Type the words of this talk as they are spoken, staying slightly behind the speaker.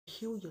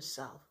heal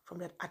yourself from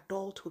that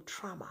adulthood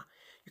trauma.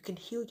 You can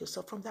heal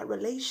yourself from that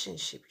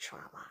relationship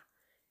trauma.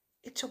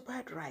 It's your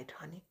birthright,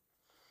 honey.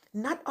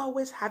 Not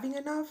always having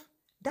enough,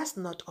 that's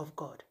not of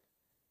God.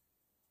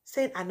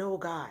 Saying, I know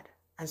God,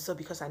 and so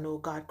because I know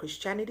God,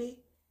 Christianity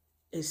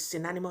is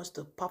synonymous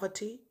to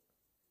poverty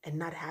and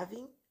not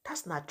having,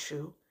 that's not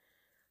true.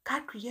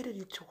 God created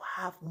you to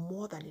have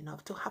more than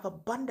enough, to have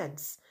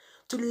abundance,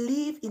 to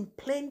live in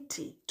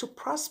plenty, to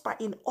prosper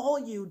in all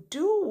you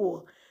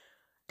do.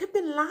 They've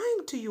been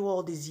lying to you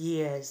all these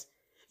years.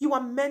 You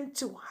are meant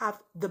to have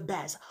the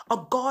best. A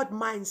God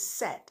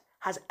mindset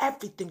has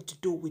everything to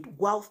do with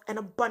wealth and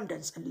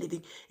abundance and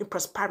living in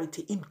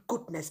prosperity, in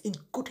goodness, in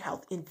good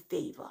health, in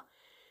favor.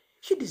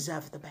 You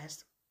deserve the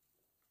best.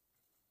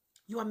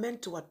 You are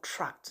meant to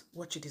attract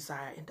what you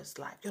desire in this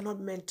life. You're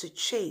not meant to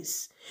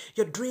chase.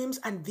 Your dreams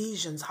and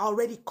visions are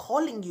already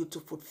calling you to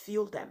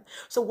fulfill them.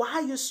 So why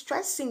are you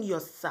stressing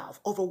yourself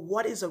over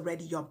what is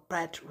already your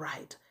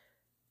birthright?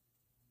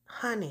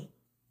 Honey,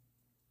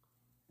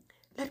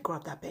 let go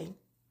of that pain.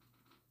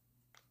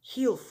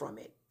 Heal from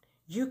it.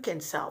 You can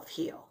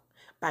self-heal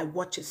by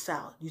what you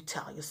tell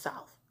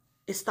yourself.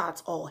 It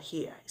starts all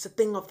here. It's a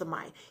thing of the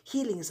mind.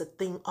 Healing is a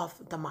thing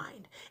of the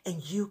mind.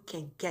 And you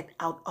can get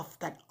out of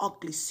that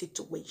ugly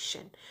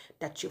situation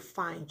that you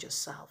find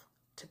yourself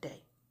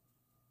today.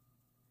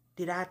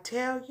 Did I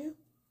tell you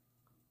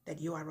that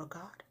you are a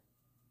God?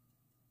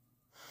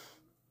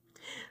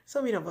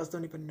 So many of us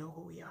don't even know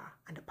who we are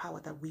and the power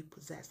that we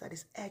possess that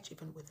is edge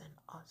even within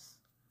us.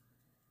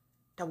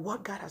 That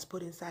what God has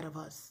put inside of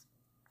us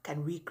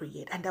can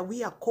recreate, and that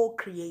we are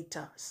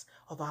co-creators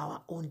of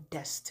our own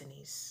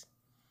destinies.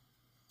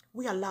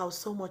 We allow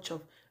so much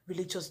of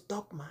religious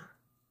dogma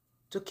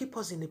to keep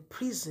us in a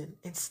prison,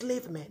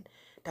 enslavement,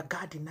 that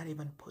God did not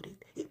even put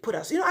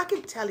us. I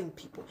keep telling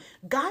people,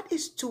 God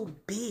is too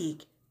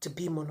big to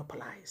be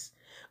monopolized.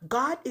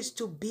 God is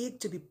too big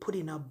to be put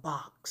in a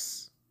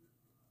box.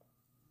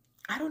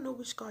 I don't know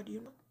which God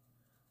you know,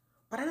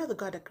 but I know the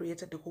God that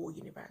created the whole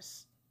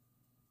universe.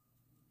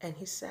 And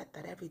he said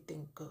that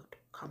everything good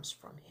comes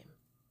from him.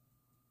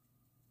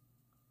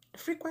 The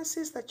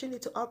frequencies that you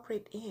need to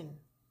operate in,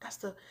 that's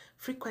the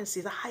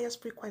frequency, the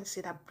highest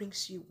frequency that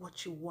brings you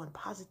what you want,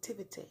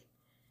 positivity.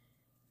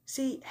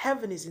 See,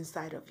 heaven is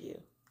inside of you.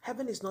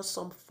 Heaven is not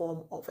some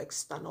form of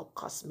external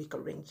cosmic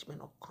arrangement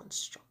or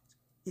construct.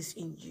 It's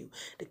in you.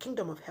 The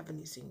kingdom of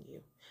heaven is in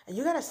you. And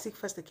you got to seek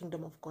first the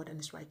kingdom of God and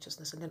his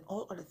righteousness, and then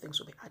all other things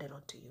will be added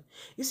onto you.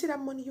 You see that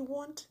money you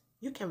want?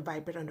 You can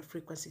vibrate on the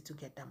frequency to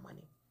get that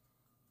money.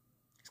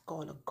 It's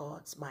called a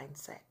God's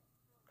mindset.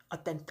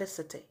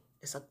 Authenticity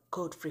is a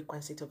good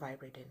frequency to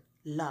vibrate in.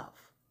 Love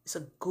is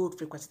a good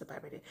frequency to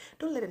vibrate in.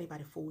 Don't let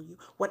anybody fool you.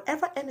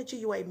 Whatever energy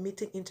you are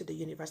emitting into the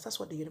universe, that's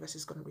what the universe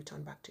is going to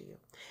return back to you.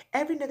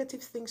 Every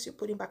negative things you're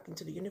putting back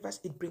into the universe,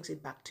 it brings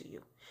it back to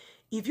you.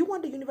 If you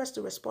want the universe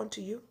to respond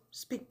to you,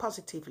 speak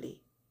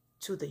positively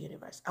to the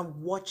universe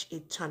and watch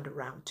it turn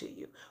around to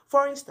you.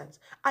 For instance,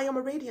 I am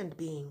a radiant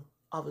being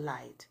of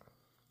light,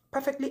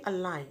 perfectly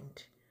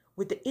aligned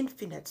with the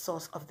infinite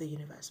source of the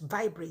universe,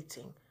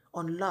 vibrating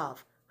on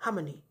love,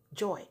 harmony,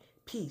 joy,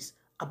 peace,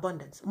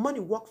 abundance. Money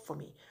work for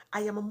me.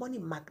 I am a money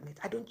magnet.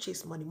 I don't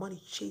chase money.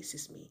 Money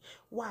chases me.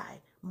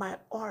 Why? My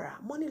aura.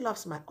 Money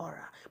loves my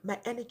aura. My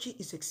energy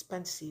is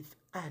expensive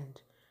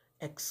and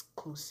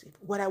exclusive.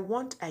 What I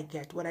want, I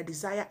get. What I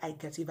desire, I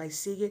get. If I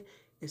see it,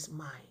 it's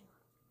mine.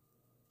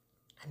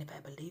 And if I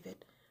believe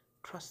it,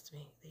 trust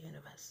me, the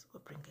universe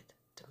will bring it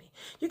to me.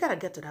 You got to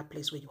get to that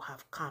place where you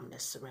have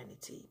calmness,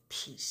 serenity,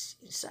 peace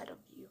inside of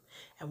you,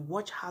 and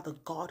watch how the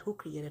God who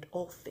created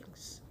all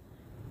things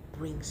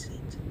brings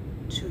it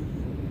to you,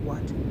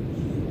 what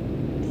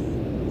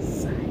you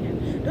desire.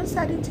 Don't say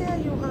I didn't tell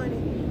you, honey,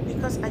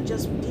 because I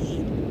just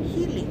did.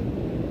 Healing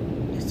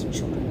is the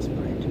children's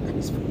bread, and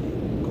it's for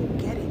you. Go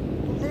get it.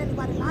 Don't let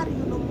anybody lie to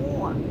you no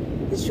more.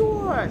 It's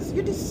yours.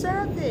 You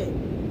deserve it.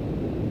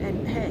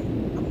 And hey,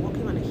 I'm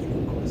working on a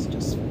healing course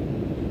just for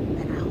you,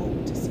 and I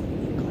hope to see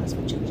you in class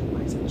for changing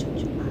minds and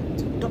changing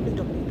minds.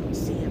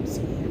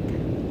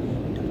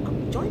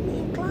 www.cmcaacademy.com. Join me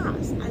in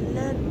class. I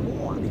learn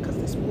more because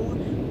there's more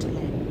to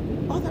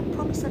learn. All that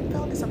promise and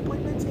failed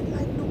disappointments in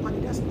life, no money,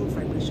 that's no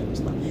vibrational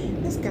stuff.